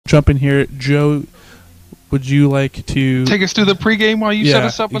jump in here. Joe, would you like to take us through the pregame while you set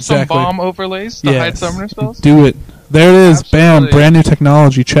us up with some bomb overlays to hide summoner spells? Do it. There it is. Absolutely. Bam. Brand new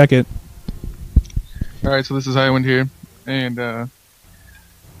technology. Check it. Alright, so this is Highwind here. And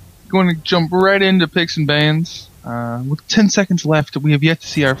going to jump right into picks and bans. With 10 seconds left, we have yet to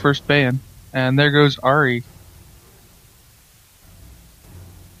see our first ban. And there goes Ari.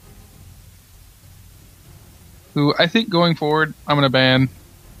 Who I think going forward, I'm going to ban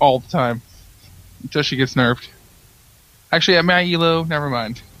all the time. Until she gets nerfed. Actually, at my elo, never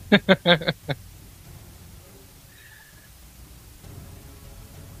mind.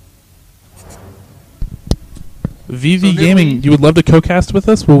 vV Gaming, you would love to co-cast with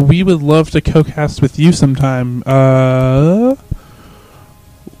us? Well, we would love to co-cast with you sometime.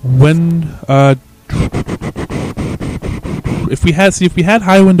 If we had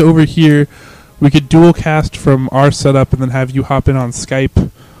Highwind over here, we could dual cast from our setup and then have you hop in on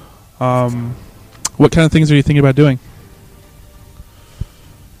Skype. What kind of things are you thinking about doing?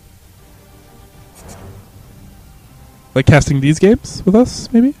 Like casting these games with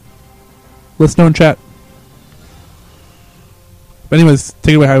us, maybe? Let us know in chat. But anyways,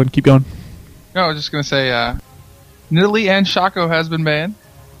 take it away, Highwind. Keep going. No, I was just going to say, Nidalee and Shaco has been banned.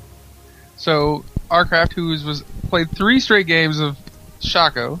 So, Arcraft, who was played 3 straight games of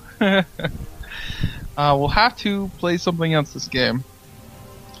Shaco, will have to play something else this game.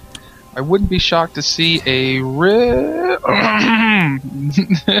 I wouldn't be shocked to see a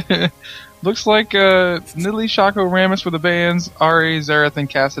looks like Nidalee, Shaco, Rammus for the bans, Ari, Xerath, and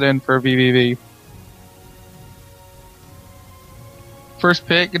Kassadin for vVv. First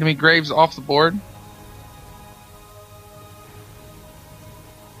pick, gonna be Graves off the board.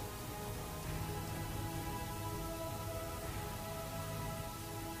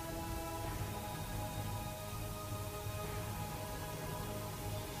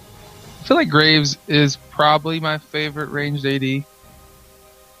 I feel like Graves is probably my favorite ranged AD.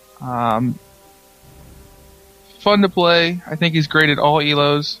 Fun to play. I think he's great at all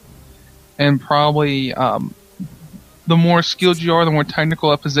elos. And probably the more skilled you are, the more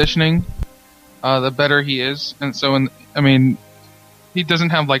technical at positioning, the better he is. And so, he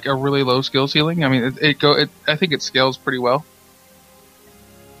doesn't have like a really low skill ceiling. I mean, I think it scales pretty well.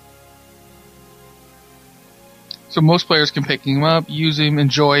 So most players can pick him up, use him,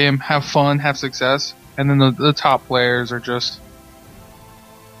 enjoy him, have fun, have success. And then the top players are just,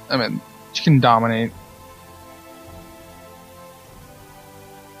 you can dominate.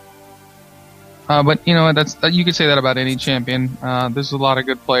 But you know what? You could say that about any champion. There's a lot of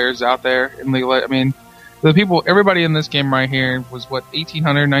good players out there in League. Everybody in this game right here was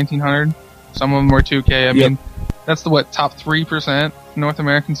 1800, 1900. Some of them were 2K. That's the top 3% North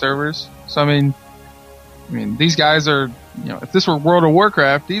American servers. So these guys are, if this were World of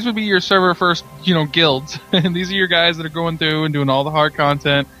Warcraft, these would be your server first, guilds. And these are your guys that are going through and doing all the hard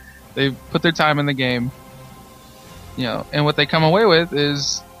content. They've put their time in the game. And what they come away with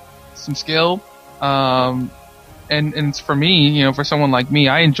is some skill. And for me, for someone like me,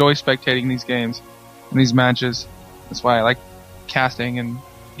 I enjoy spectating these games and these matches. That's why I like casting and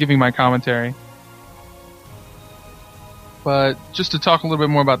giving my commentary. But just to talk a little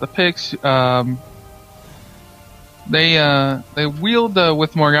bit more about the picks, they wheeled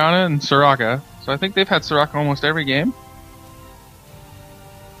with Morgana and Soraka, so I think they've had Soraka almost every game.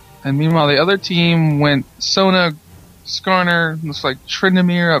 And meanwhile, the other team went Sona, Skarner, looks like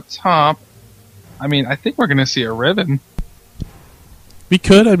Tryndamere up top. I think we're going to see a Riven. We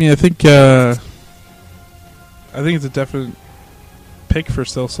could. I think it's a definite pick for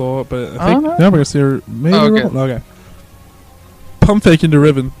Still Soul, but I think we're going to see a maybe Riven. Okay. Pump fake into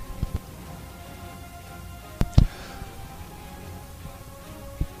Riven.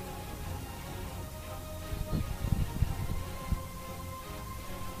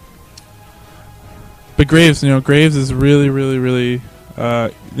 But Graves, Graves is really, really, really...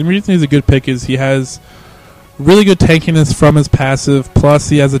 the reason he's a good pick is he has really good tankiness from his passive, plus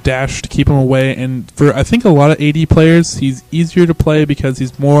he has a dash to keep him away, and for, I think, a lot of AD players, he's easier to play because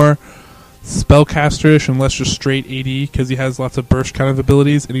he's more spellcasterish and less just straight AD, because he has lots of burst kind of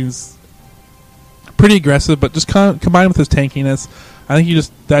abilities, and he's pretty aggressive, but just combined with his tankiness, I think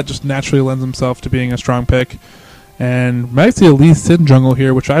that just naturally lends himself to being a strong pick. And might see a Lee Sin jungle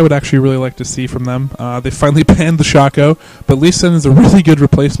here, which I would actually really like to see from them. They finally banned the Shaco, but Lee Sin is a really good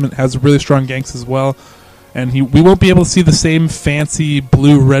replacement, has really strong ganks as well. And we won't be able to see the same fancy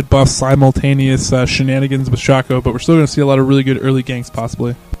blue-red buff simultaneous shenanigans with Shaco, but we're still going to see a lot of really good early ganks,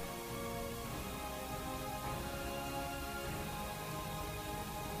 possibly.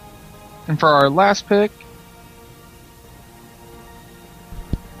 And for our last pick,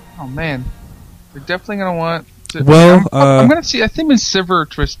 Oh man, they're definitely gonna want to. Well, I'm gonna see. I think it's Sivir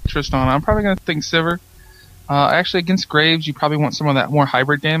Tristan. I'm probably gonna think Sivir. Actually, against Graves, you probably want some of that more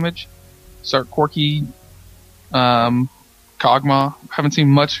hybrid damage. Start Corki, Kog'Maw. Haven't seen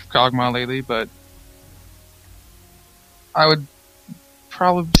much Kog'Maw lately, but I would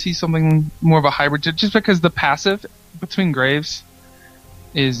probably see something more of a hybrid, just because the passive between Graves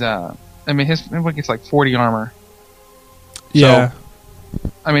is, I mean, his gets like 40 armor. Yeah. So,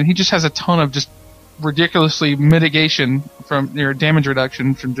 I mean, he just has a ton of just ridiculously mitigation from your damage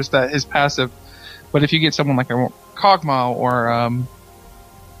reduction from just that his passive. But if you get someone like a Kog'Maw or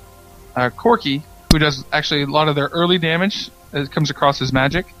Corki, who does actually a lot of their early damage, it comes across as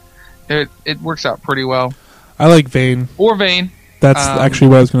magic, it works out pretty well. I like Vayne. Or Vayne. That's actually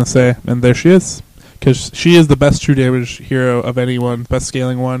what I was going to say. And there she is. Because she is the best true damage hero of anyone, best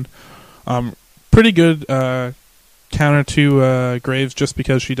scaling one. Pretty good counter to Graves just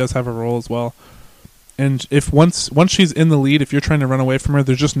because she does have a role as well. And if once she's in the lead, if you're trying to run away from her,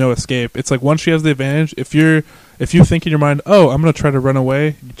 there's just no escape. It's like once she has the advantage, if you think in your mind, oh, I'm going to try to run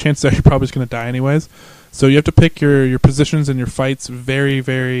away, chances are you're probably just going to die anyways. So you have to pick your positions and your fights very,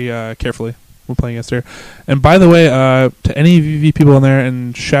 very carefully when playing against her. And by the way, to any vVv people in there,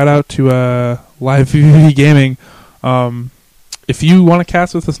 and shout out to Live vVv Gaming, if you want to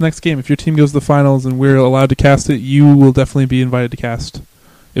cast with us next game, if your team goes to the finals and we're allowed to cast it, you will definitely be invited to cast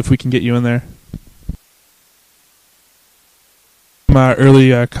if we can get you in there.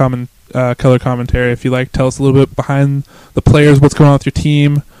 Early color commentary, if you like, tell us a little bit behind the players, what's going on with your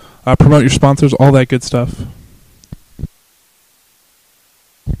team, promote your sponsors, all that good stuff.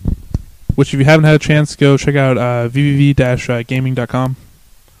 Which, if you haven't had a chance, go check out vvv-gaming.com.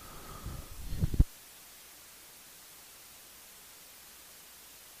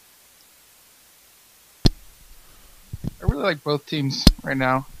 I really like both teams right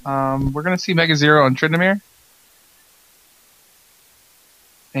now. We're going to see Mega Zero on Tryndamere.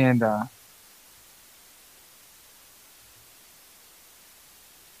 And the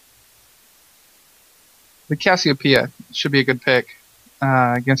Cassiopeia should be a good pick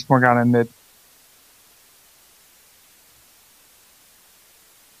against Morgana in mid.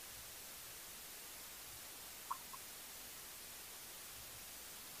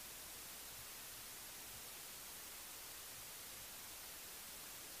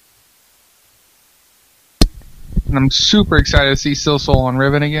 And I'm super excited to see Silsoul on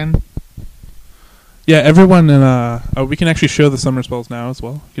Riven again. Yeah, everyone in we can actually show the summer spells now as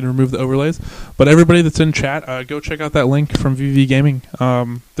well. You can remove the overlays. But everybody that's in chat, go check out that link from vVv Gaming.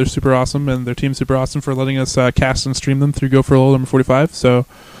 They're super awesome, and their team's super awesome for letting us cast and stream them through Go4LoL number 45. So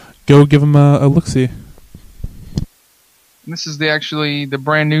go give them a look-see. This is the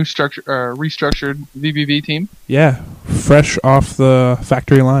brand new restructured vVv team. Yeah, fresh off the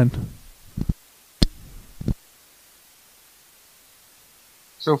factory line.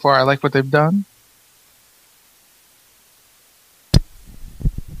 So far, I like what they've done.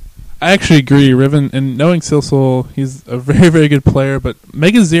 I actually agree, Riven, and knowing Silsoul, he's a very, very good player, but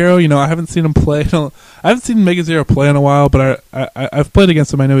Mega Zero, I haven't seen him play. I haven't seen Mega Zero play in a while, but I've played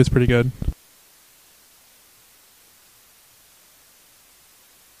against him. I know he's pretty good.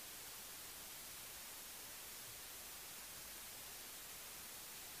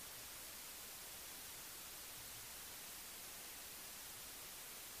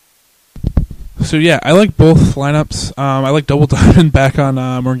 So yeah, I like both lineups. I like Double Diamond back on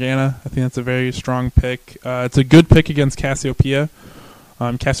Morgana. I think that's a very strong pick. It's a good pick against Cassiopeia.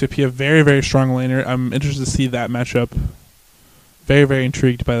 Cassiopeia, very, very strong laner. I'm interested to see that matchup. Very, very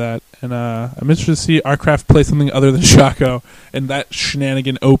intrigued by that. And I'm interested to see Arcraft play something other than Shaco and that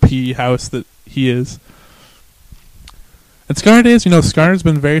shenanigan OP house that he is. And Skarnadaze, Skarner's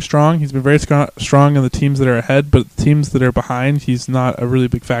been very strong. He's been very strong in the teams that are ahead, but the teams that are behind, he's not a really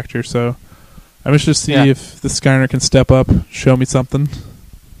big factor, so I'm interested to see if the Skarner can step up, show me something.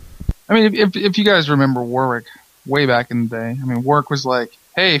 I mean, if you guys remember Warwick way back in the day, I mean, Warwick was like,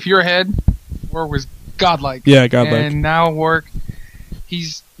 hey, if you're ahead, Warwick was godlike. Yeah, godlike. And now Warwick,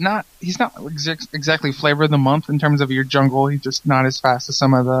 he's not exactly flavor of the month in terms of your jungle. He's just not as fast as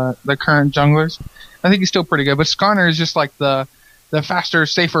some of the current junglers. I think he's still pretty good, but Skarner is just like the faster,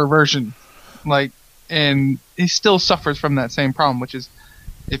 safer version. And he still suffers from that same problem, which is,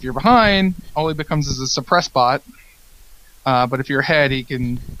 if you're behind, all he becomes is a suppress bot. But if you're ahead, he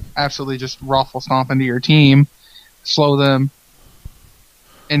can absolutely just raffle stomp into your team, slow them,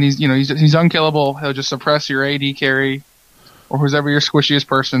 and he's unkillable. He'll just suppress your AD carry or whoever your squishiest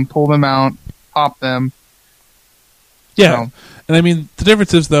person, pull them out, pop them. Yeah. So. And I mean, the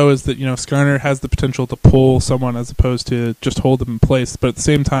difference is, though, is that, you know, Skarner has the potential to pull someone as opposed to just hold them in place. But at the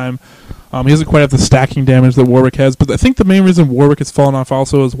same time, he doesn't quite have the stacking damage that Warwick has. But I think the main reason Warwick has fallen off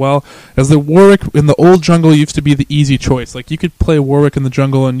also as well is that Warwick in the old jungle used to be the easy choice. Like, you could play Warwick in the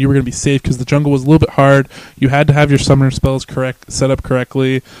jungle and you were going to be safe because the jungle was a little bit hard. You had to have your summoner spells set up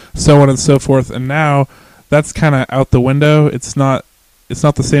correctly, so on and so forth. And now that's kind of out the window. It's not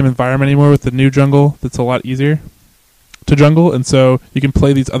the same environment anymore with the new jungle. That's a lot easier to jungle, and so you can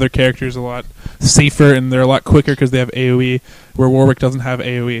play these other characters a lot safer, and they're a lot quicker because they have AoE, where Warwick doesn't have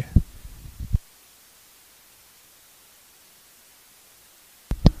AoE.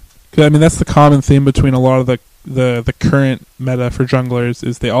 I mean, that's the common theme between a lot of the current meta for junglers,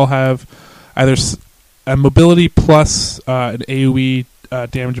 is they all have either a mobility plus an AoE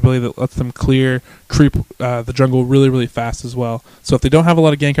damage ability that lets them creep the jungle really, really fast as well. So if they don't have a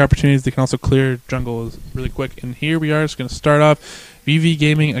lot of gank opportunities, they can also clear jungle really quick. And here we are, just going to start off. vV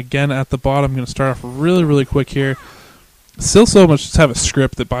Gaming again at the bottom. I'm going to start off really, really quick here. Still so much just have a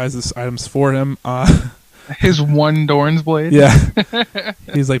script that buys this items for him. His one Doran's Blade. Yeah.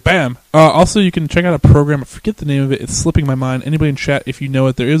 He's like, bam. Also, you can check out a program. I forget the name of it. It's slipping my mind. Anybody in chat, if you know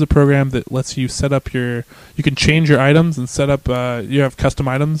it, there is a program that lets you set up you can change your items and set up, you have custom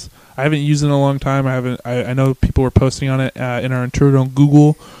items. I haven't used it in a long time. I know people were posting on it in our internal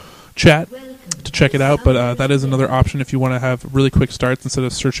Google chat to check it out, but that is another option if you want to have really quick starts instead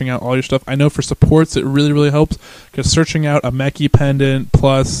of searching out all your stuff. I know for supports it really, really helps, because searching out a Meki pendant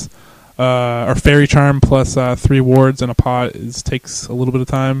plus or Fairy Charm plus 3 wards and a pot takes a little bit of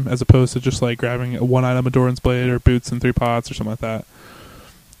time, as opposed to just like grabbing one item, a Doran's Blade or boots and 3 pots or something like that.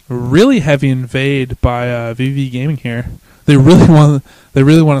 Really heavy invade by vV Gaming here. They really want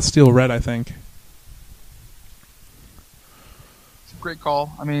to steal red, I think. It's a great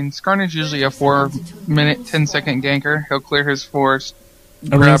call. I mean, Skarner's usually a 4-minute, 10-second ganker. He'll clear his force,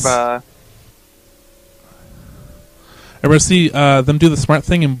 grab And we're going to see them do the smart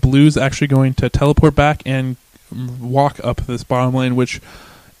thing, and Blue's actually going to teleport back and walk up this bottom lane, which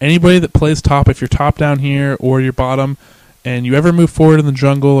anybody that plays top, if you're top down here or you're bottom, and you ever move forward in the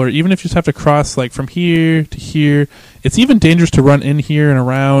jungle, or even if you just have to cross like from here to here, it's even dangerous to run in here and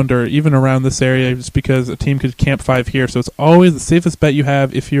around, or even around this area, just because a team could camp 5 here. So it's always the safest bet you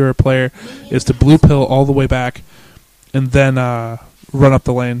have if you're a player is to blue pill all the way back and then run up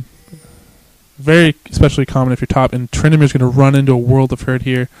the lane. Very especially common if you're top, and Tryndamere going to run into a World of Hurt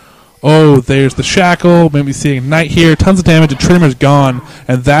here. Oh, there's the Shackle. Maybe seeing Ignite here. Tons of damage, and Tryndamere's gone.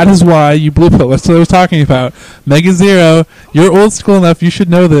 And that is why you blue pill. That's what I was talking about. Mega Zero, you're old school enough. You should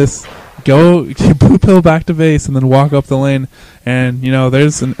know this. Go blue pill back to base and then walk up the lane. And, you know,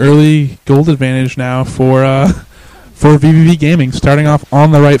 there's an early gold advantage now for vVv Gaming, starting off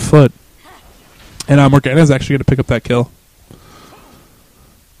on the right foot. And Morgana's actually going to pick up that kill.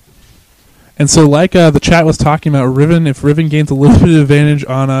 And so, like the chat was talking about, Riven, if Riven gains a little bit of advantage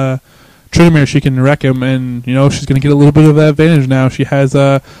on Tryndamere, she can wreck him, and you know she's going to get a little bit of that advantage now. She has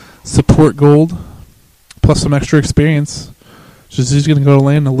support gold plus some extra experience. So she's going to go to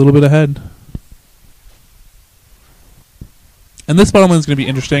lane a little bit ahead. And this bottom lane is going to be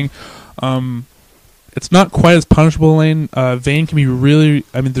interesting. It's not quite as punishable lane. Vayne can be really...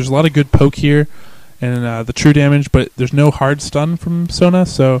 I mean, there's a lot of good poke here and the true damage, but there's no hard stun from Sona,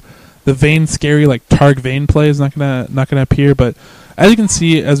 so... The Vayne scary like Targ Vayne play is not gonna appear, but as you can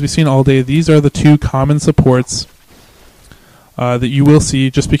see, as we've seen all day, these are the 2 common supports that you will see,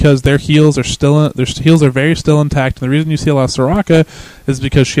 just because their heals are very still intact. And the reason you see a lot of Soraka is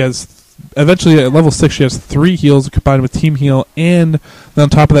because she has eventually at level 6 she has 3 heals combined with team heal, and then on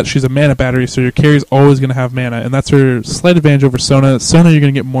top of that she's a mana battery, so your carry's always gonna have mana, and that's her slight advantage over Sona. Sona, you're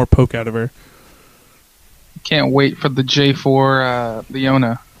gonna get more poke out of her. Can't wait for the J4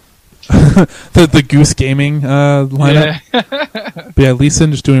 Leona. the Goose Gaming lineup. Yeah. But yeah, Lee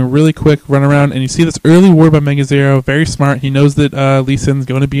Sin just doing a really quick run around, and you see this early ward by Mega Zero. Very smart. He knows that Lee Sin's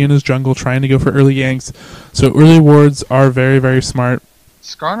going to be in his jungle trying to go for early ganks. So early wards are very, very smart.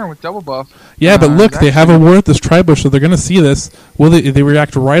 Skarner with double buff. Yeah, but look, they have a ward at this Tribush, so they're going to see this. Will they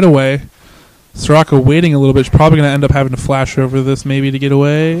react right away? Soraka waiting a little bit. She's probably going to end up having to flash over this maybe to get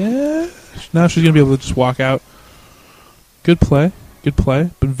away. Now she's going to be able to just walk out. Good play. Good play,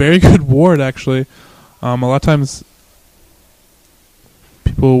 but very good ward, actually. A lot of times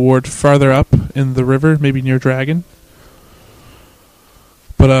people ward farther up in the river, maybe near Dragon.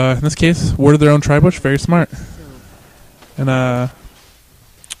 But in this case, warded their own Tribush, very smart. And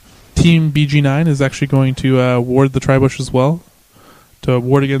Team BG9 is actually going to ward the Tribush as well, to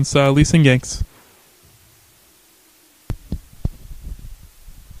ward against Lee Sin ganks.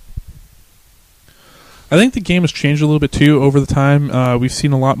 I think the game has changed a little bit too over the time. We've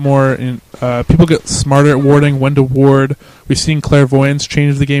seen a lot more. People get smarter at warding, when to ward. We've seen clairvoyance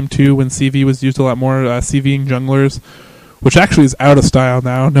change the game too when CV was used a lot more. CVing junglers, which actually is out of style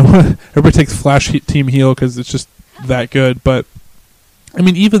now. No one, everybody takes flash team heal because it's just that good. But I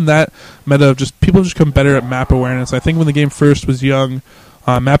mean, even that meta of just people just become better at map awareness. I think when the game first was young,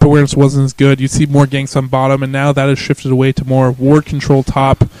 map awareness wasn't as good. You'd see more ganks on bottom, and now that has shifted away to more ward control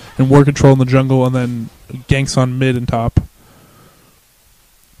top and ward control in the jungle, and then ganks on mid and top.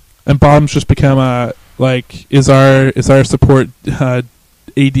 And bottom's just become is our support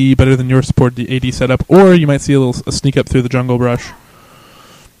AD better than your support AD setup, or you might see a sneak up through the jungle brush.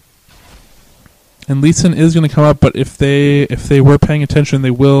 And Lee Sin is going to come up, but if they were paying attention,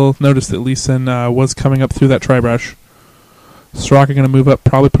 they will notice that Lee Sin was coming up through that tri-brush. Soraka going to move up,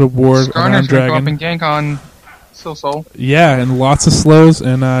 probably put a ward around Dragon. Go up and gank on Silsoul. Yeah, and lots of slows,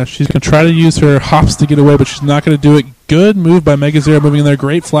 and she's going to try to use her hops to get away, but she's not going to do it. Good move by Mega Zero moving in there.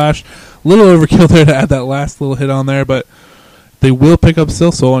 Great flash. Little overkill there to add that last little hit on there, but they will pick up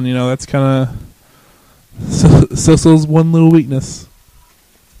Silsoul, and that's kind of Silsoul's one little weakness.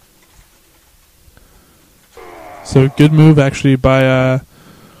 So good move actually by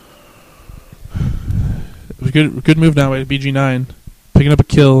good move now by BG9, picking up a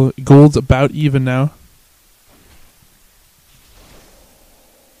kill. Gold's about even now.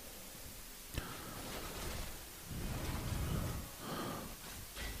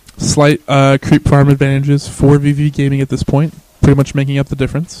 Slight creep farm advantages for vVv Gaming at this point, pretty much making up the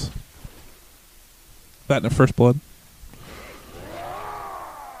difference. That and a first blood.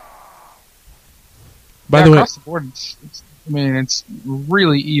 By the way, across the board, it's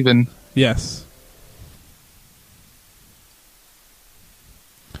really even. Yes.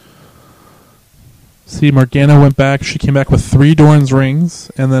 See, Morgana went back. She came back with 3 Doran's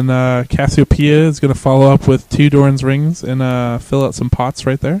rings, and then Cassiopeia is going to follow up with 2 Doran's rings and fill out some pots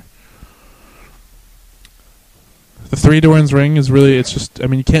right there. The 3 Doran's ring is really, it's just,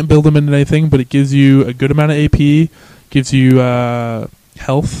 you can't build them into anything, but it gives you a good amount of AP, gives you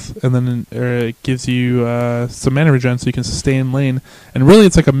health, and then it gives you some mana regen so you can sustain lane. And really,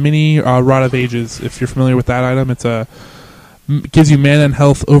 it's like a mini Rod of Ages, if you're familiar with that item. It gives you mana and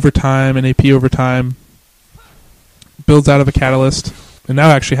health over time and AP over time. Builds out of a catalyst, and now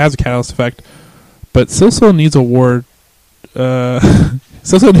actually has a catalyst effect. But Silsoul needs a ward.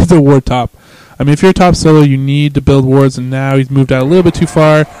 Silsoul needs a ward top. If you're a top solo, you need to build wards, and now he's moved out a little bit too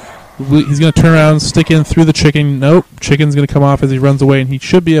far. He's going to turn around, stick in through the chicken. Nope, chicken's going to come off as he runs away, and he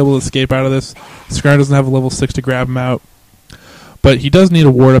should be able to escape out of this. Skarner doesn't have a level 6 to grab him out. But he does need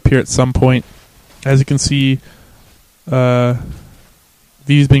a ward up here at some point. As you can see,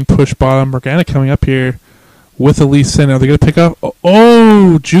 V's being pushed bottom. Morgana coming up here with a Lee Sin. Are they going to pick up?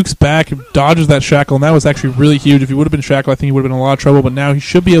 Oh, Juke's back, dodges that shackle, and that was actually really huge. If he would have been shackled, I think he would have been in a lot of trouble, but now he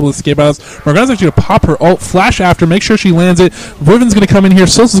should be able to escape out of this. Morgana's actually going to pop her ult, flash after, make sure she lands it. Riven's going to come in here.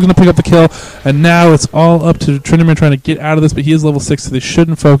 Silsoul's going to pick up the kill, and now it's all up to Trinderman trying to get out of this, but he is level 6, so they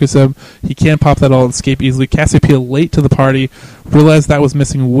shouldn't focus him. He can pop that ult and escape easily. Cassiopeia late to the party, realized that was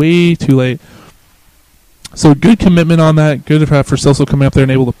missing way too late. So good commitment on that. Good for Silsoul coming up there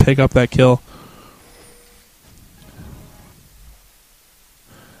and able to pick up that kill.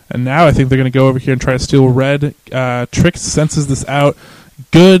 And now I think they're going to go over here and try to steal red. Trick senses this out.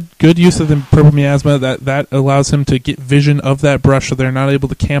 Good use of the purple miasma. That allows him to get vision of that brush, so they're not able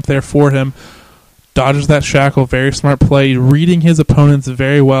to camp there for him. Dodges that shackle. Very smart play. Reading his opponents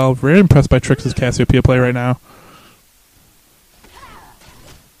very well. Very impressed by Trick's Cassiopeia play right now.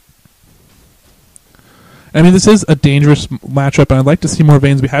 This is a dangerous matchup, and I'd like to see more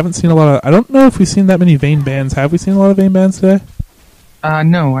Vaynes. We haven't seen a lot of... I don't know if we've seen that many Vayne bans. Have we seen a lot of Vayne bans today?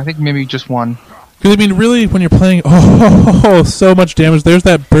 No, I think maybe just one. Because, really, when you're playing... so much damage. There's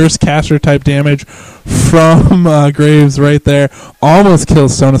that burst caster type damage from Graves right there. Almost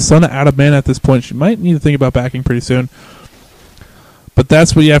kills Sona. Sona out of mana at this point. She might need to think about backing pretty soon. But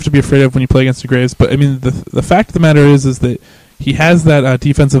that's what you have to be afraid of when you play against the Graves. But, the fact of the matter is that he has that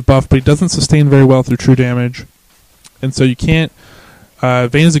defensive buff, but he doesn't sustain very well through true damage. And so you can't...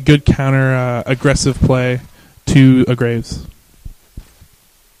 Vayne is a good counter aggressive play to a Graves.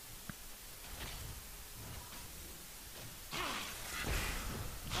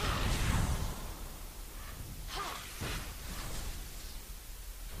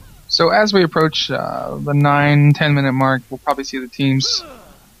 So as we approach the 9-10 minute mark, we'll probably see the teams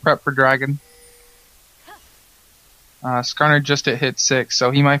prep for Dragon. Skarner just hit 6, so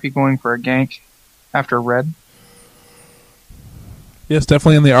he might be going for a gank after red. Yes,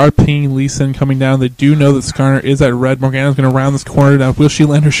 definitely, and they are pinging Lee Sin coming down. They do know that Skarner is at red. Morgana's going to round this corner. Now, will she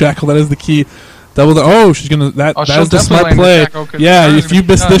land her shackle? That is the key. Oh, she's gonna. That is the smart play. Yeah, if you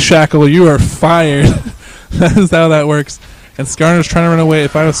miss this shackle, you are fired. That is how that works. And Skarner's trying to run away.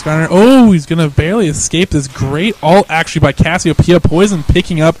 If I was Skarner, he's gonna barely escape this great ult actually by Cassiopeia. Poison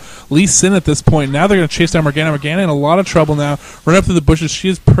picking up Lee Sin at this point. Now they're gonna chase down Morgana. Morgana in a lot of trouble now. Run up through the bushes. She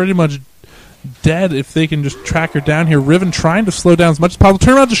is pretty much dead if they can just track her down here. Riven trying to slow down as much as possible.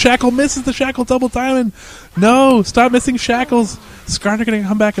 Turn around to Shackle, misses the Shackle double diamond. No, stop missing Shackles. Skarner going to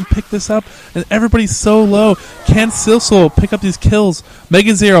come back and pick this up, and everybody's so low. Can Silsoul pick up these kills?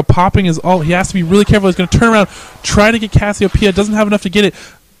 Mega Zero popping his ult. He has to be really careful. He's going to turn around, try to get Cassiopeia. Doesn't have enough to get it.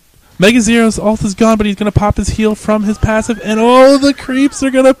 Mega Zero's ult is gone, but he's going to pop his heal from his passive, and the creeps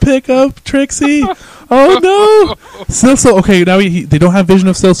are going to pick up Trixie. Oh no! Silsoul, okay, now they don't have vision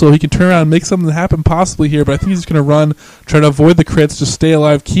of Silsoul. He can turn around and make something happen possibly here, but I think he's just going to run, try to avoid the crits, just stay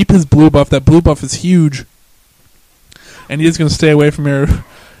alive, keep his blue buff. That blue buff is huge. And he is going to stay away from here.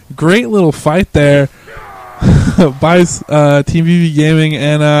 Great little fight there by Team BG Gaming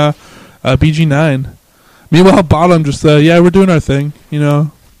and BG9. Meanwhile, bottom just, we're doing our thing,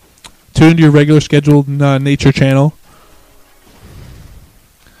 Tune into your regular scheduled nature channel.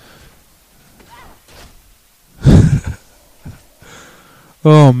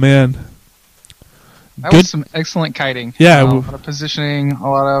 Oh, man. That was some excellent kiting. Yeah. A lot of positioning, a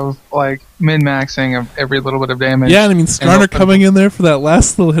lot of min-maxing of every little bit of damage. Yeah, and I mean, Skarner coming in there for that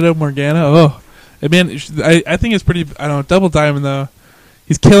last little hit of Morgana. Oh, I mean, I think it's pretty, double diamond though.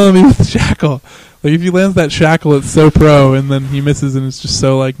 He's killing me with the Shackle. Like, if he lands that Shackle, it's so pro, and then he misses, and it's just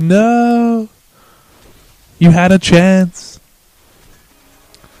so like, no, you had a chance.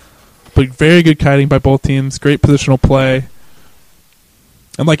 But very good kiting by both teams. Great positional play.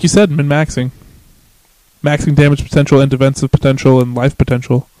 And like you said, min-maxing. Maxing damage potential and defensive potential and life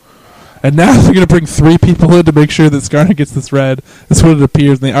potential. And now they're going to bring 3 people in to make sure that Skarner gets this red. That's what it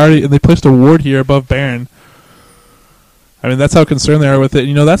appears. And they placed a ward here above Baron. I mean, that's how concerned they are with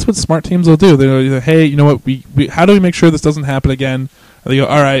it. That's what smart teams will do. They'll say, hey, you know what? We how do we make sure this doesn't happen again? And they go,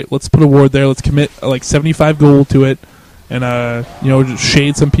 all right, let's put a ward there. Let's commit 75 gold to it, and just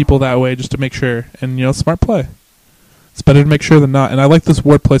shade some people that way just to make sure. And smart play. It's better to make sure than not. And I like this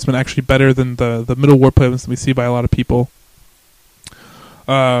ward placement actually better than the middle ward placements that we see by a lot of people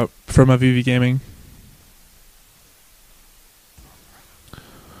from vVv Gaming.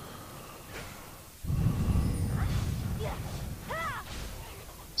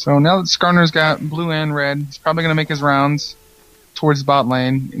 So now that Skarner's got blue and red, he's probably going to make his rounds towards bot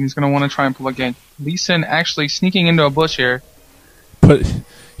lane, and he's going to want to try and pull a gank. Lee Sin actually sneaking into a bush here. But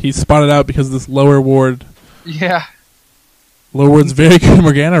he's spotted out because of this lower ward. Yeah. Low ward's very good.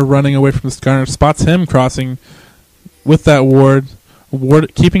 Morgana running away from Skarner. Spots him crossing with that ward.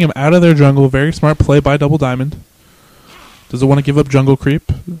 Ward keeping him out of their jungle. Very smart play by Double Diamond. Doesn't want to give up jungle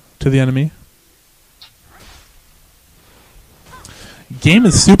creep to the enemy. Game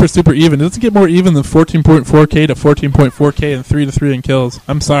is super, super even. It doesn't get more even than 14.4k to 14.4k and 3-3 in kills.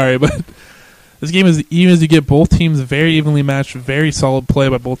 I'm sorry, but this game is even as you get. Both teams very evenly matched, very solid play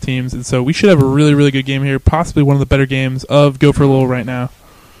by both teams, and so we should have a really, really good game here. Possibly one of the better games of Go4LoL right now.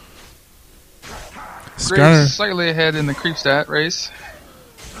 Skarner slightly ahead in the creep stat race.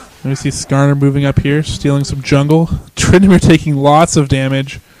 Let me see Skarner moving up here, stealing some jungle. Tryndamere taking lots of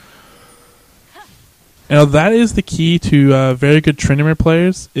damage. That is the key to very good Tryndamere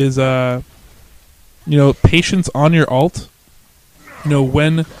players is, patience on your ult.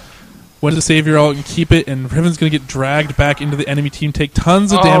 When to save your ult and keep it, and Riven's going to get dragged back into the enemy team, take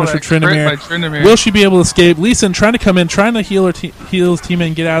tons of damage from Tryndamere. Will she be able to escape? Lee Sin trying to come in, trying to heal his teammate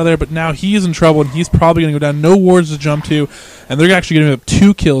and get out of there, but now he's in trouble, and he's probably going to go down. No wards to jump to, and they're actually going to have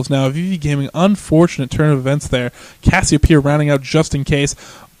 2 kills now. vVv Gaming, unfortunate turn of events there. Cassiopeia rounding out just in case.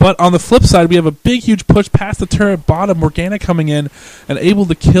 But on the flip side, we have a big, huge push past the turret bottom. Morgana coming in and able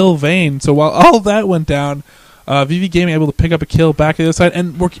to kill Vayne. So while all that went down, vVv Gaming able to pick up a kill back at the other side.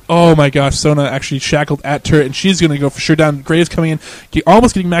 And oh my gosh, Sona actually shackled at turret, and she's going to go for sure down. Graves coming in,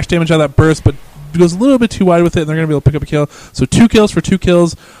 almost getting max damage out of that burst, but goes a little bit too wide with it, and they're going to be able to pick up a kill. So 2 kills for 2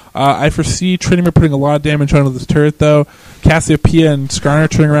 kills. I foresee Tryndamere putting a lot of damage onto this turret, though. Cassiopeia and Skarner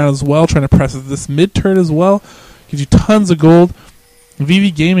turning around as well, trying to press this mid turret as well. Gives you tons of gold.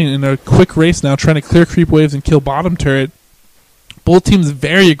 vVv Gaming in a quick race now, trying to clear creep waves and kill bottom turret. Both teams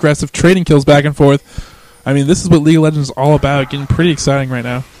very aggressive, trading kills back and forth. I mean, this is what League of Legends is all about. Getting pretty exciting right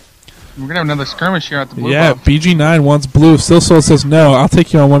now. We're going to have another skirmish here at the blue buff. buff. BG9 wants blue. Silsoul says no. I'll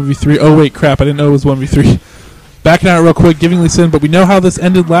take you on 1v3. Oh, wait, crap. I didn't know it was 1v3. Backing out real quick, giving Lee Sin, but we know how this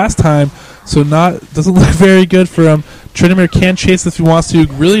ended last time, so doesn't look very good for him. Tryndamere can chase this if he wants to.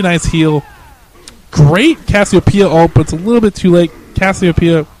 Really nice heal. Great Cassiopeia ult, but it's a little bit too late.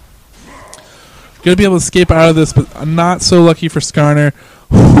 Cassiopeia Going to be able to escape out of this, but not so lucky for Skarner.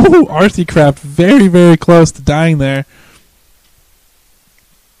 Arthi Craft very, very close to dying there.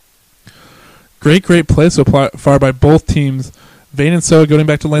 Great play so far by both teams. Vayne and Soa going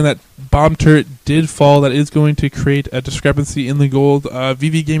back to lane. That bomb turret did fall. That is going to create a discrepancy in the gold.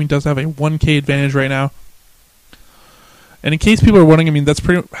 vV Gaming does have a 1K advantage right now. And in case people are wondering, I mean, that's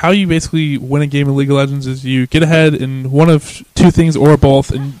pretty how you basically win a game of League of Legends is you get ahead in one of two things or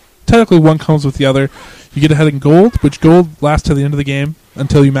both, and technically one comes with the other. You get ahead in gold, which gold lasts to the end of the game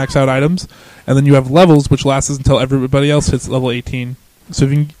until you max out items, and then you have levels, which lasts until everybody else hits level 18. So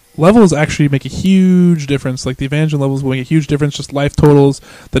if you can, levels actually make a huge difference. Like the advantage in levels will make a huge difference, just life totals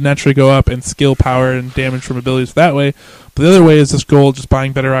that naturally go up, and skill, power, and damage from abilities that way. But the other way is just gold, just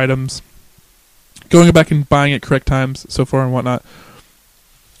buying better items, going back and buying at correct times so far and whatnot.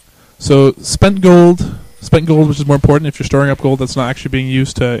 So spent gold, which is more important if you're storing up gold that's not actually being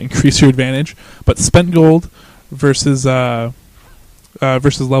used to increase your advantage. But spent gold versus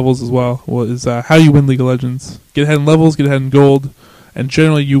levels as well is how you win League of Legends. Get ahead in levels, get ahead in gold, and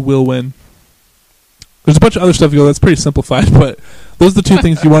generally you will win. There's a bunch of other stuff to go that's pretty simplified, but those are the two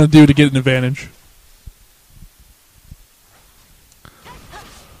things you want to do to get an advantage.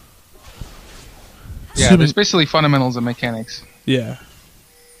 Yeah, there's basically fundamentals and mechanics. Yeah.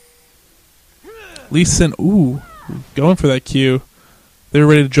 Lee Sin, going for that Q. They were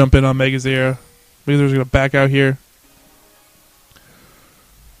ready to jump in on Mega Zero. Mega Zero's going to back out here.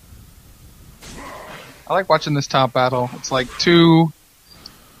 I like watching this top battle. It's like two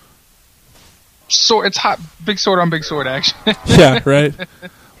sword. It's hot, big sword on big sword action. Yeah, right.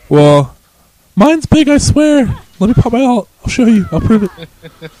 Well, mine's big, I swear. Let me pop my ult. I'll show you. I'll prove it.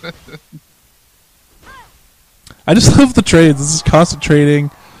 I just love the trades. This is constant trading.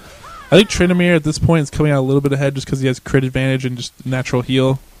 I think Tryndamere at this point is coming out a little bit ahead just because he has crit advantage and just natural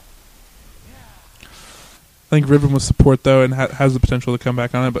heal. I think Riven with support, though, and has the potential to come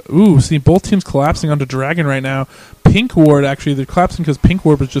back on it. But, see, both teams collapsing onto Dragon right now. Pink Ward, actually, they're collapsing because Pink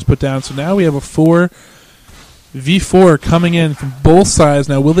Ward was just put down. So now we have a 4v4 coming in from both sides.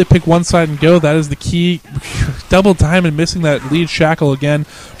 Now, will they pick one side and go? That is the key. Double Diamond missing that lead Shackle again.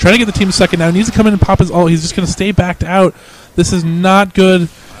 Trying to get the team second now. Needs to come in and pop his ult. He's just going to stay backed out. This is not good.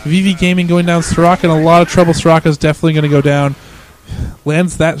 vV Gaming going down. Soraka in a lot of trouble. Soraka's definitely going to go down.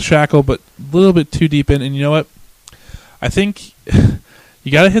 Lands that Shackle, but a little bit too deep in. And you know what? I think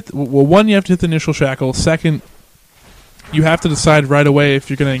you got to hit... one, you have to hit the initial Shackle. Second, you have to decide right away if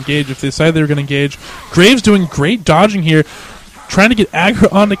you're going to engage. If they decide they were going to engage. Graves doing great dodging here. Trying to get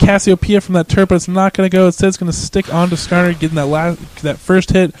aggro onto Cassiopeia from that turret, but it's not going to go. Instead, it's going to stick onto Skarner, getting that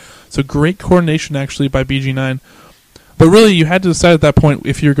first hit. So great coordination, actually, by BG9. But really, you had to decide at that point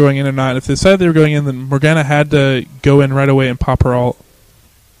if you were going in or not. If they decided they were going in, then Morgana had to go in right away and pop her ult.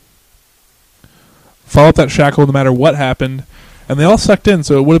 Follow up that Shackle no matter what happened. And they all sucked in,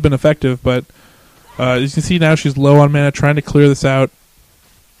 so it would have been effective. But as you can see now, she's low on mana, trying to clear this out.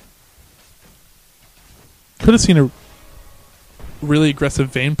 Could have seen a really aggressive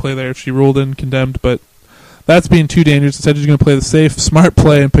Vayne play there if she rolled in Condemned, but that's being too dangerous. Instead, she's going to play the safe, smart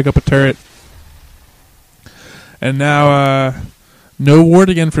play and pick up a turret. And now, no ward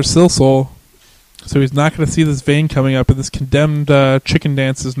again for Silsoul. So he's not going to see this Vayne coming up, and this Condemned chicken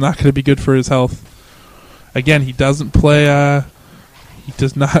dance is not going to be good for his health. Again, he doesn't play. He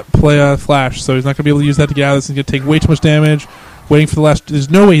does not play Flash, so he's not going to be able to use that to get out of this. He's going to take way too much damage. Waiting for the last. There's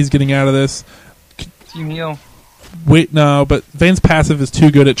no way he's getting out of this. Team heal. Wait, no, but Vayne's passive is too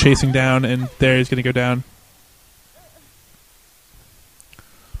good at chasing down, and there he's going to go down.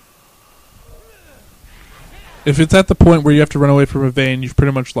 If it's at the point where you have to run away from a Vayne, you've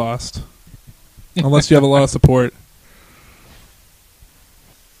pretty much lost. Unless you have a lot of support.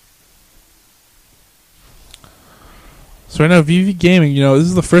 So right now, vV Gaming, this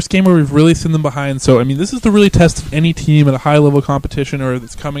is the first game where we've really seen them behind. So, I mean, this is the really test of any team at a high-level competition or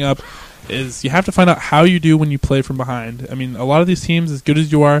that's coming up, is you have to find out how you do when you play from behind. I mean, a lot of these teams, as good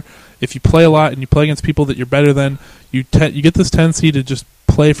as you are, if you play a lot and you play against people that you're better than, you get this tendency to just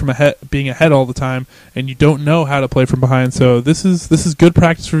play from being ahead all the time, and you don't know how to play from behind. So this is good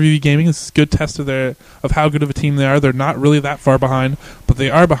practice for vV Gaming. This is a good test of how good of a team they are. They're not really that far behind, but they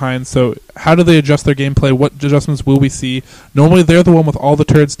are behind. So how do they adjust their gameplay? What adjustments will we see? Normally they're the one with all the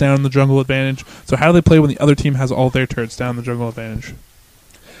turrets down in the jungle advantage. So how do they play when the other team has all their turrets down in the jungle advantage?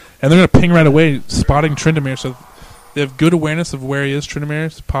 And they're going to ping right away, spotting Tryndamere. So they have good awareness of where he is. Tryndamere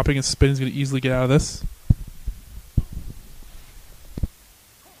is popping his spin. He's going to easily get out of this.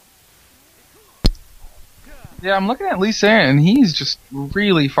 Yeah, I'm looking at Lee Sin, and he's just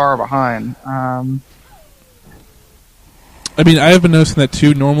really far behind. I mean, I have been noticing that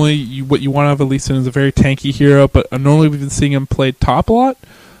too. Normally, what you want out of Lee Sin is a very tanky hero, but normally we've been seeing him play top a lot.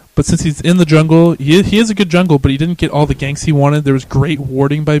 But since he's in the jungle, he is a good jungle, but he didn't get all the ganks he wanted. There was great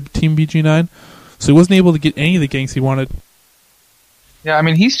warding by Team BG9, so he wasn't able to get any of the ganks he wanted. Yeah, I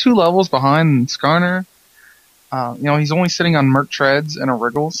mean, he's 2 levels behind Skarner. He's only sitting on Merc Treads and a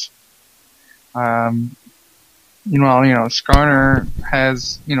Wriggles. Skarner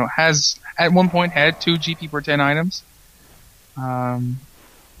has at one point had 2 GP per 10 items.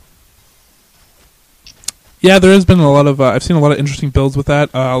 Yeah, there has been a lot of. I've seen a lot of interesting builds with that.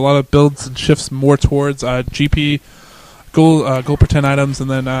 A lot of builds and shifts more towards GP gold per 10 items, and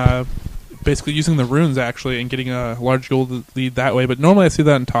then basically using the runes actually and getting a large gold lead that way. But normally I see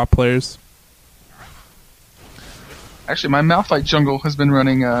that in top players. Actually, my Malphite jungle has been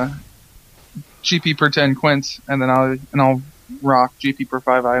running GP per 10 quints, and then I'll rock GP per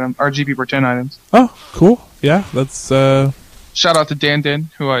 5 items or GP per 10 items. Oh, cool! Yeah, that's. Shout out to Dan,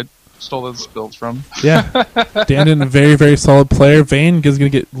 who I stole those builds from. Yeah, Dan, a very, very solid player. Vayne is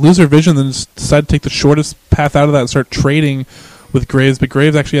going to get loser vision, then just decide to take the shortest path out of that and start trading with Graves. But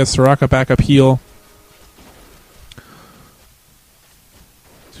Graves actually has Soraka backup heal,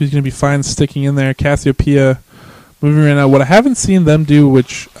 so he's going to be fine sticking in there. Cassiopeia moving right now. What I haven't seen them do, what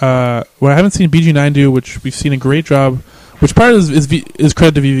I haven't seen BG9 do, which we've seen a great job. Which part is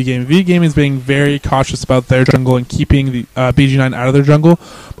credit to vVv Gaming. vVv Gaming is being very cautious about their jungle and keeping the BG9 out of their jungle.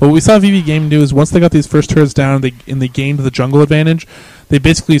 But what we saw vVv Gaming do is once they got these first turrets down and they gained the jungle advantage, they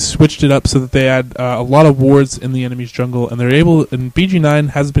basically switched it up so that they had a lot of wards in the enemy's jungle, and they're able. And BG9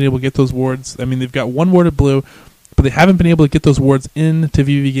 hasn't been able to get those wards. I mean, they've got 1 ward at blue, but they haven't been able to get those wards into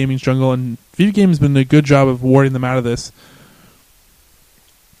vVv Gaming's jungle. And vVv Gaming's been doing a good job of warding them out of this.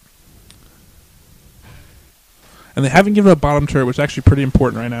 And they haven't given up bottom turret, which is actually pretty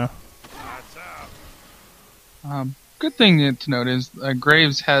important right now. Good thing to note is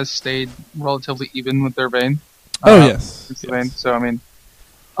Graves has stayed relatively even with their Vayne. Yes. Vayne. So, I mean,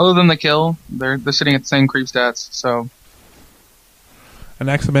 other than the kill, they're sitting at the same creep stats. So, and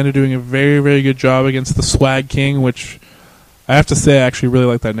Axamander doing a very, very good job against the Swag King, which I have to say I actually really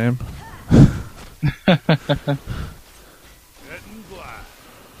like that name.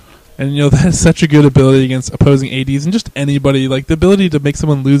 And, that is such a good ability against opposing ADs and just anybody. Like, the ability to make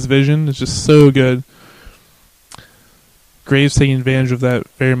someone lose vision is just so good. Graves taking advantage of that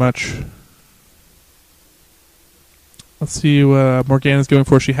very much. Let's see what Morgana's going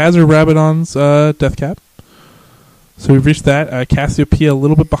for. She has her Rabadon's death cap. So we've reached that. Cassiopeia a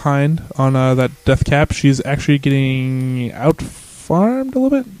little bit behind on that death cap. She's actually getting out-farmed a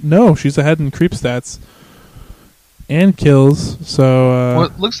little bit. No, she's ahead in creep stats. And kills, so... well,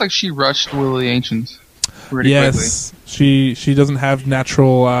 it looks like she rushed Will of the Ancients pretty quickly. She doesn't have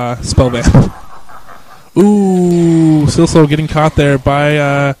natural spell vamp. Ooh, Silso getting caught there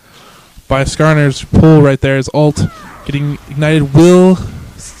by Skarner's pull right there. His ult getting ignited. Will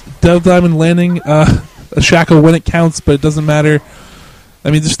Dove Diamond landing a shackle when it counts, but it doesn't matter. I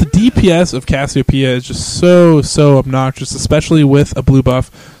mean, just the DPS of Cassiopeia is just so obnoxious, especially with a blue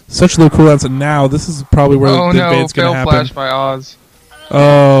buff. Such low cooldowns, and now this is probably where the debate's going to happen. Flash by Oz.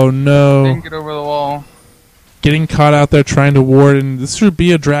 Oh no! Didn't get over the wall. Getting caught out there trying to ward, and this should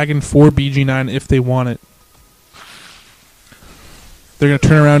be a dragon for BG9 if they want it. They're going to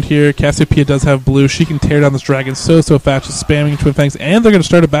turn around here. Cassiopeia does have blue. She can tear down this dragon so fast, just spamming Twin Fangs, and they're going to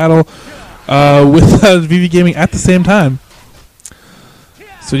start a battle with vVv Gaming at the same time.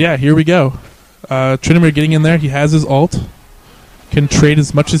 So yeah, here we go. Tryndamere getting in there. He has his ult. Can trade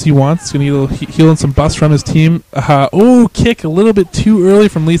as much as he wants. Going to get heal and some buffs from his team. Kick a little bit too early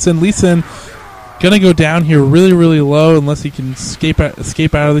from Lee Sin. Lee Sin going to go down here really, really low unless he can escape out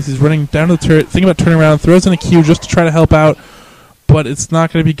of this. He's running down to the turret. Thinking about turning around. Throws in a Q just to try to help out. But it's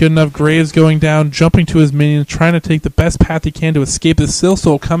not going to be good enough. Graves going down, jumping to his minion, trying to take the best path he can to escape this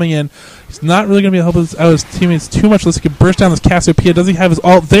Silsoul coming in. He's not really going to be able to help out his teammates too much unless he can burst down this Cassiopeia. Does he have his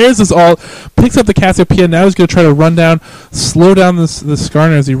ult? There's his ult. Picks up the Cassiopeia. Now he's going to try to run down, slow down this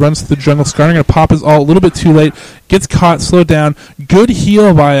Skarner as he runs through the jungle. Skarner going to pop his ult a little bit too late. Gets caught, slowed down. Good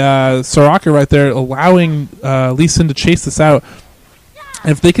heal by Soraka right there, allowing Lee Sin to chase this out.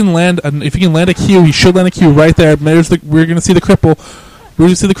 If he can land a Q, he should land a Q right there. We're going to see the cripple. We're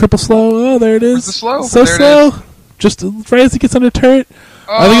going to see the cripple slow. Oh, there it is. Where's the slow? So there slow. Just right as he gets under turret.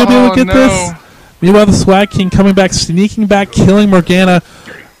 Are they going to be able to get this? Meanwhile, the Swag King coming back, sneaking back, killing Morgana.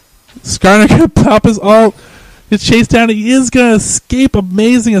 Skarner going to pop his ult. Gets chased down. He is going to escape.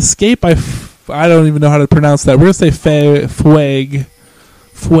 Amazing escape. I don't even know how to pronounce that. We're going to say Fweg.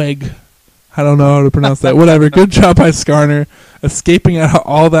 I don't know how to pronounce that. Whatever. Good job by Skarner. escaping out of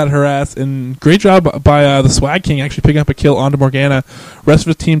all that harass. And great job by the Swag King actually picking up a kill onto Morgana. Rest of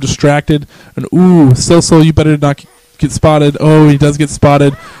his team distracted. And ooh, Silsol, you better not get spotted. Oh, he does get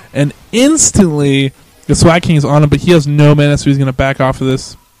spotted. And instantly, the Swag King is on him, but he has no mana, so he's going to back off of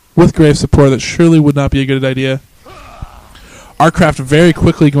this. With Graves support, that surely would not be a good idea. Artcraft very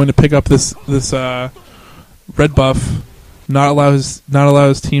quickly going to pick up this red buff, not allow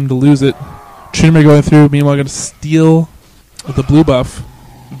his team to lose it. Trinity going through, meanwhile going to steal the blue buff.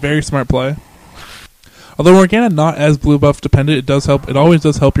 Very smart play. Although Morgana not as blue buff dependent, it does help. It always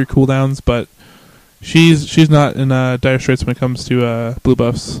does help your cooldowns, but she's not in dire straits when it comes to blue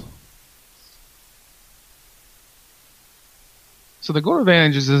buffs. So the gold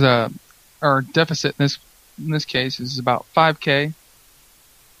advantage is our deficit in this case is about 5k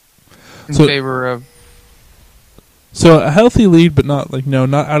in favor of. So a healthy lead, but not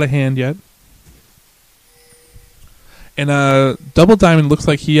not out of hand yet. And Double Diamond looks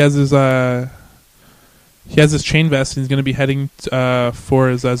like he has his chain vest, and he's going to be heading for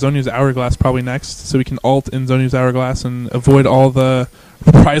his Zonya's Hourglass probably next, so he can ult in Zonya's Hourglass and avoid all the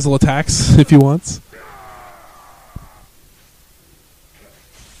reprisal attacks if he wants.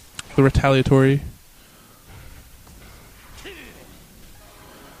 The retaliatory.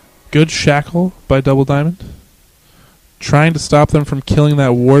 Good shackle by Double Diamond. Trying to stop them from killing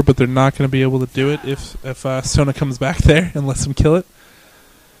that ward, but they're not going to be able to do it if Sona comes back there and lets them kill it.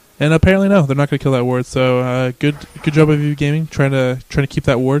 And apparently no, they're not going to kill that ward. So good job by vVv Gaming trying to keep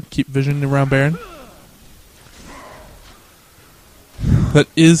that ward, keep vision around Baron. That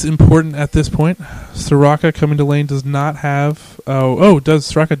is important at this point. Soraka coming to lane does not have.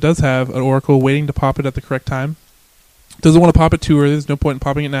 Soraka does have an Oracle waiting to pop it at the correct time. Doesn't want to pop it too early. There's no point in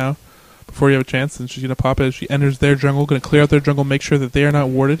popping it now before you have a chance. And she's going to pop it as she enters their jungle. Going to clear out their jungle, make sure that they are not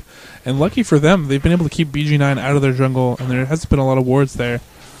warded. And lucky for them, they've been able to keep BG9 out of their jungle, and there hasn't been a lot of wards there.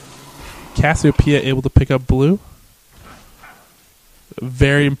 Cassiopeia able to pick up blue. A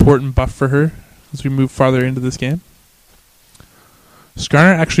very important buff for her as we move farther into this game.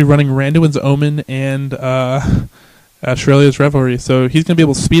 Skarner actually running Randuin's Omen and Shurelya's Revelry, so he's going to be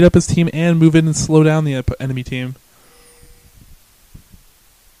able to speed up his team and move in and slow down the enemy team.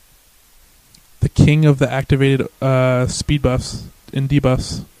 The king of the activated speed buffs and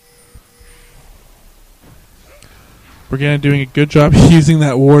debuffs. Morgana doing a good job using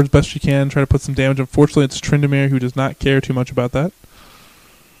that ward as best she can, trying to put some damage. Unfortunately, it's Tryndamere who does not care too much about that.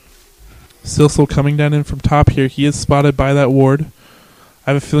 Silsol coming down in from top here. He is spotted by that ward.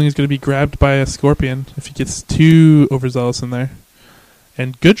 I have a feeling he's going to be grabbed by a Scorpion if he gets too overzealous in there.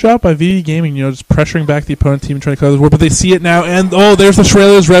 And good job by vVv Gaming, just pressuring back the opponent team and trying to clear the ward. But they see it now, and there's the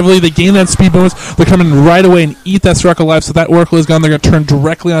Shurelya's Reveille. They gain that speed bonus. They're coming in right away and eat that Soraka alive, so that Oracle is gone. They're going to turn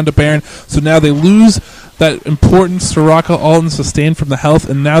directly onto Baron. So now they lose that important Soraka ult and sustain from the health,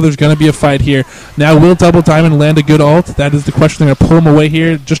 and now there's going to be a fight here. Now will Double Diamond land a good ult? That is the question. They're going to pull him away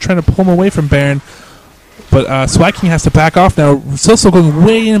here, just trying to pull him away from Baron. But Swag King has to back off now. Silsol going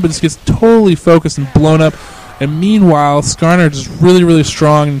way in, but just gets totally focused and blown up. And meanwhile, Skarner just really, really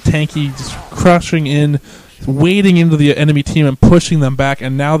strong and tanky, just crushing in, wading into the enemy team and pushing them back.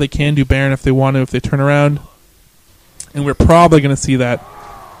 And now they can do Baron if they want to, if they turn around. And we're probably going to see that.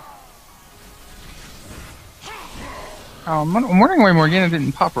 I'm wondering why Morgana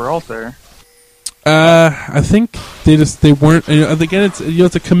didn't pop her ult there. I think they weren't. Again,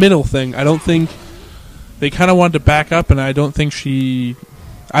 it's a committal thing. I don't think they kind of wanted to back up, and I don't think she.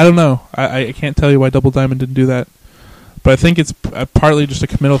 I don't know. I can't tell you why Double Diamond didn't do that, but I think it's partly just a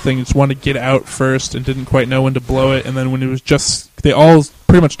committal thing. Just wanted to get out first and didn't quite know when to blow it, and then when it was just they all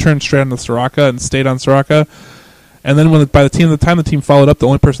pretty much turned straight on the Soraka and stayed on Soraka. And then by the time the team followed up, the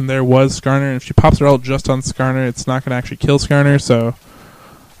only person there was Skarner. And if she pops her ult just on Skarner, it's not going to actually kill Skarner. So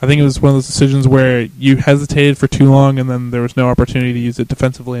I think it was one of those decisions where you hesitated for too long, and then there was no opportunity to use it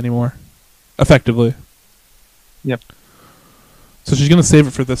defensively anymore, effectively. Yep. So she's going to save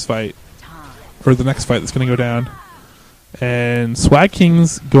it for this fight, or the next fight that's going to go down. And Swag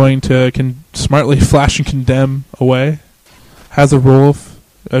King's going to smartly flash and condemn away. Has a roll.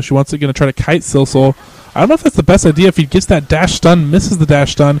 She wants to going to try to kite Silsol. I don't know if that's the best idea. If he gets that dash stun, misses the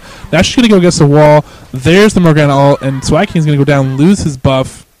dash stun. Now she's going to go against the wall. There's the Morgana ult, and Swag King's going to go down, lose his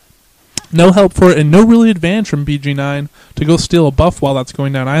buff. No help for it, and no really advantage from BG9 to go steal a buff while that's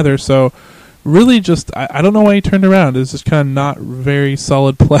going down either. So really just, I don't know why he turned around. It's just kind of not very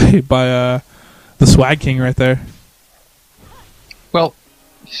solid play by the Swag King right there. Well,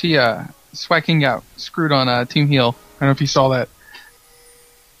 Swag King got screwed on Team Heal. I don't know if you saw that.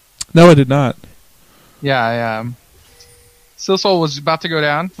 No, I did not. Yeah, Silsol was about to go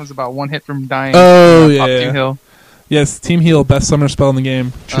down. Was about one hit from dying. Oh, yeah. Team Heal. Yes, Team Heal, best summoner spell in the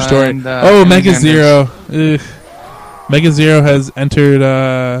game. True story. And, Mega Zero. Ugh. Mega Zero has entered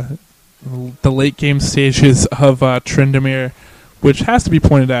the late game stages of Tryndamere, which has to be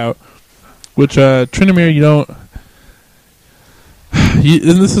pointed out. Which Tryndamere, you don't.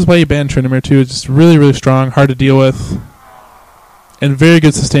 And this is why you ban Tryndamere too. It's just really, really strong, hard to deal with, and very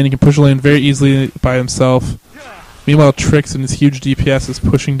good sustain. He can push a lane very easily by himself. Meanwhile, Trix and his huge DPS is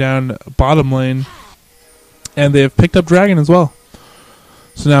pushing down bottom lane, and they have picked up Dragon as well.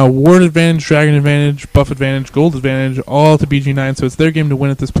 So now Ward advantage, Dragon advantage, buff advantage, gold advantage, all to BG9. So it's their game to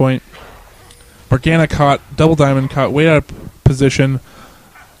win at this point. Morgana caught, Double Diamond caught, way out of position,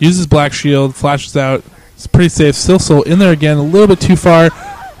 uses Black Shield, flashes out. It's pretty safe. Silsoul in there again, a little bit too far.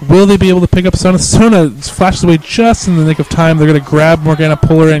 Will they be able to pick up Sona? Sona flashes away just in the nick of time. They're going to grab Morgana,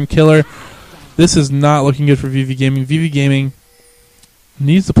 pull her in, kill her. This is not looking good for vV Gaming. vV Gaming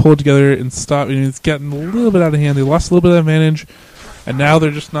needs to pull it together and stop. It's getting a little bit out of hand. They lost a little bit of advantage, and now they're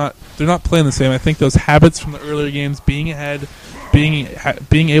just not. They're not playing the same. I think those habits from the earlier games, being ahead,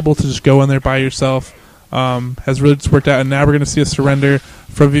 being able to just go in there by yourself, has really just worked out. And now we're going to see a surrender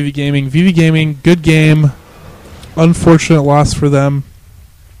from vV Gaming. vV Gaming, good game. Unfortunate loss for them.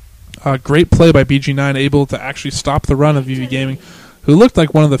 Great play by BG9, able to actually stop the run of vV Gaming, who looked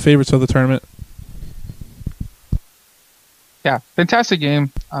like one of the favorites of the tournament. Yeah, fantastic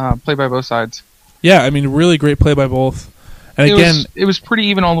game. Played by both sides. Yeah, I mean, really great play by both. And it was pretty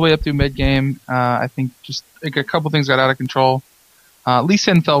even all the way up through mid game. I think just like a couple things got out of control. Lee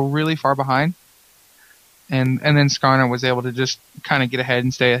Sin fell really far behind, and then Skarner was able to just kind of get ahead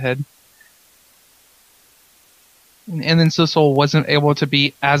and stay ahead. And then Silsoul wasn't able to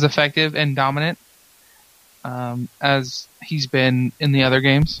be as effective and dominant as he's been in the other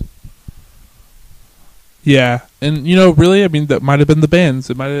games. Yeah, and really, I mean, that might have been the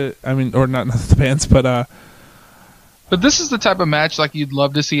bans. It might have, I mean, or not the bans, but this is the type of match like you'd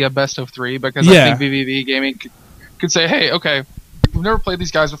love to see a best of 3, because yeah. I think vV Gaming could say, hey, okay, we've never played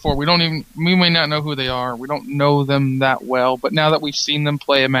these guys before. We may not know who they are. We don't know them that well, but now that we've seen them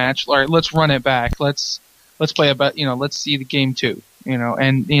play a match, all right, let's run it back. Let's play a bet. Let's see the game 2.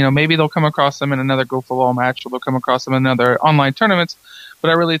 And maybe they'll come across them in another Go4LoL match, or they'll come across them in other online tournaments. But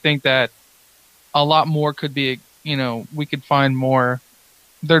I really think that a lot more could be, we could find more.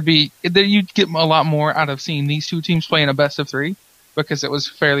 You'd get a lot more out of seeing these two teams play in a best of 3, because it was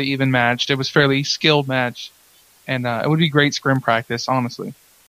fairly even matched. It was fairly skilled match, and it would be great scrim practice, honestly.